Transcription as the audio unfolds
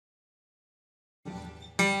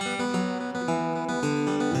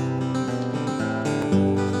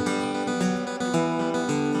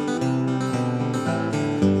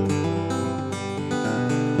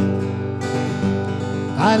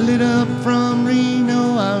I lit up from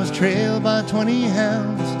Reno, I was trailed by 20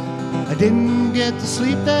 hounds. I didn't get to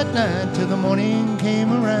sleep that night till the morning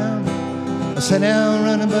came around. I sat down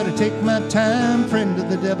running, but I take my time. Friend of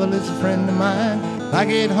the devil is a friend of mine. If I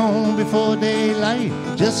get home before daylight,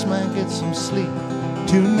 just might get some sleep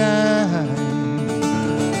tonight.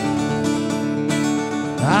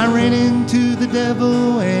 I ran into the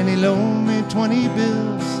devil and he loaned me 20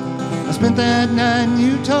 bills. I spent that night in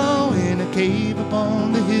Utah in a cave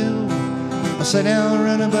upon the hill. I sat down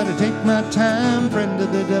running, but I take my time. Friend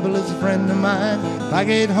of the devil is a friend of mine. If I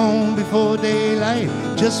get home before daylight,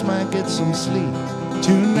 just might get some sleep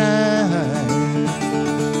tonight.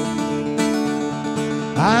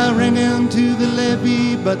 I ran down to the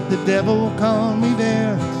levee, but the devil called me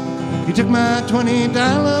there. He took my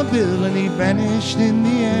 $20 bill and he vanished in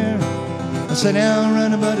the air. I sat down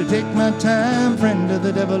running, but I take my time. Friend of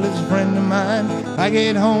the devil is a friend of mine. If I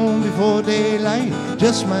get home before daylight,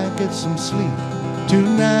 just might get some sleep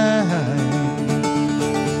tonight.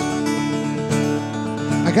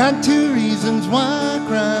 I got two reasons why I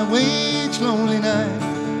cry each lonely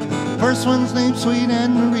night. First one's named Sweet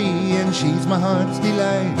Anne Marie, and she's my heart's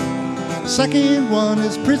delight. Second one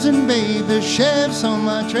is Prison Babe, the sheriff's on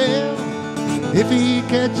my trail. If he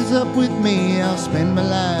catches up with me, I'll spend my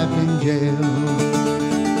life in jail.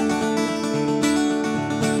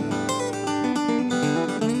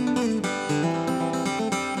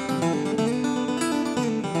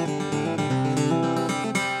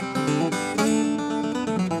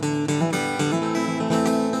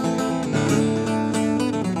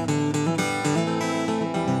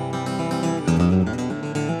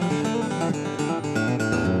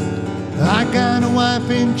 I got a wife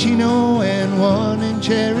in Chino and one in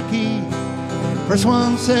Cherokee. First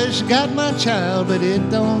one says she got my child, but it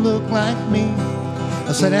don't look like me.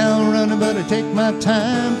 I sat down running, but I take my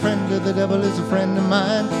time. Friend of the devil is a friend of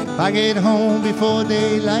mine. If I get home before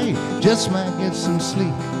daylight, just might get some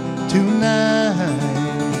sleep tonight.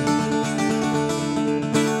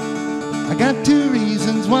 I got two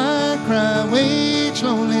reasons why I cry each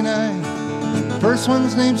lonely night. First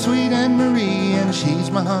one's named Sweet Anne Marie, and she's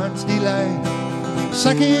my heart's delight.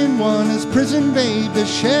 Second one is Prison Babe, the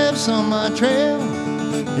sheriff's on my trail.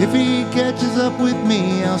 If he catches up with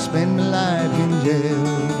me, I'll spend my life in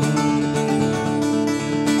jail.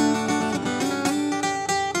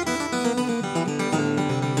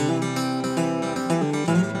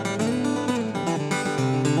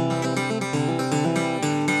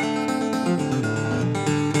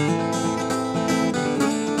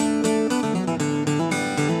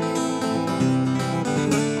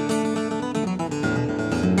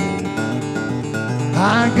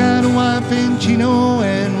 I got a wife in Chino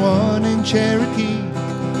and one in Cherokee.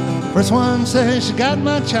 First one says she got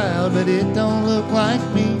my child, but it don't look like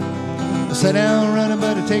me. I sat down running,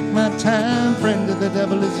 but I take my time. Friend of the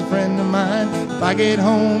devil is a friend of mine. If I get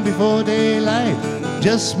home before daylight,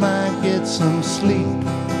 just might get some sleep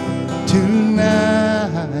tonight.